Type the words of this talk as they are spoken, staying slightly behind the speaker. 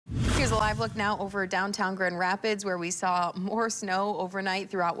Here's a live look now over downtown Grand Rapids, where we saw more snow overnight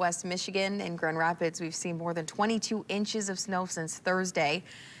throughout West Michigan. In Grand Rapids, we've seen more than 22 inches of snow since Thursday.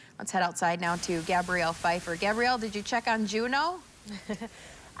 Let's head outside now to Gabrielle Pfeiffer. Gabrielle, did you check on Juno?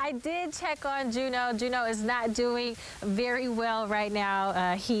 I did check on Juno. Juno is not doing very well right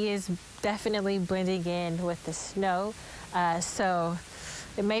now. He is definitely blending in with the snow. So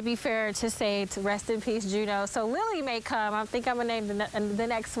it may be fair to say to rest in peace, Juno. So Lily may come. I think I'm going to name the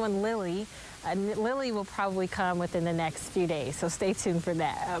next one Lily. Lily will probably come within the next few days, so stay tuned for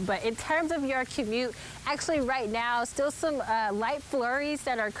that. But in terms of your commute, actually right now, still some light flurries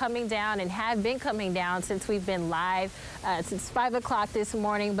that are coming down and have been coming down since we've been live since 5 o'clock this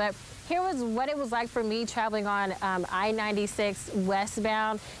morning. But here was what it was like for me traveling on I-96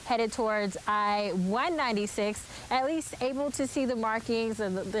 westbound, headed towards I-196, at least able to see the markings.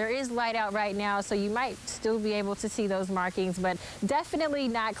 There is light out right now, so you might still be able to see those markings, but definitely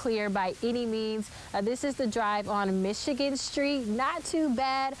not clear by any means. This is the drive on Michigan Street. Not too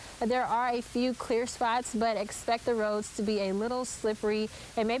bad. There are a few clear spots, but expect the roads to be a little slippery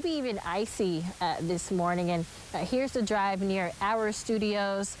and maybe even icy this morning. And here's the drive near our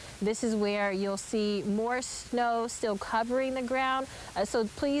studios. This is where you'll see more snow still covering the ground, so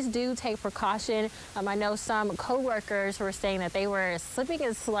please do take precaution. I know some co-workers were saying that they were slipping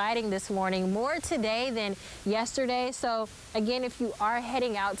and sliding this morning, more today than yesterday. So again, if you are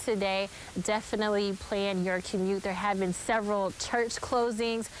heading out today, definitely plan your commute. There have been several church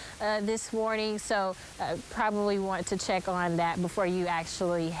closings this morning, so probably want to check on that before you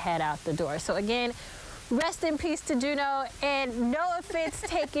actually head out the door. So again, rest in peace to Juno, and no offense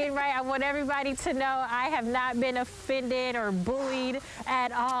taken, right? I want everybody to know I have not been offended or bullied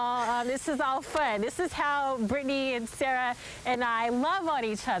at all. This is all fun. This is how Brittany and Sarah and I love on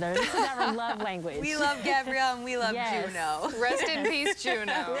each other. This is our love language. We love Gabrielle and we love Juno. Rest in peace,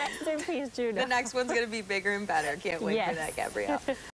 Juno. Rest in peace, Juno. The next one's going to be bigger and better. Can't wait for that, Gabrielle.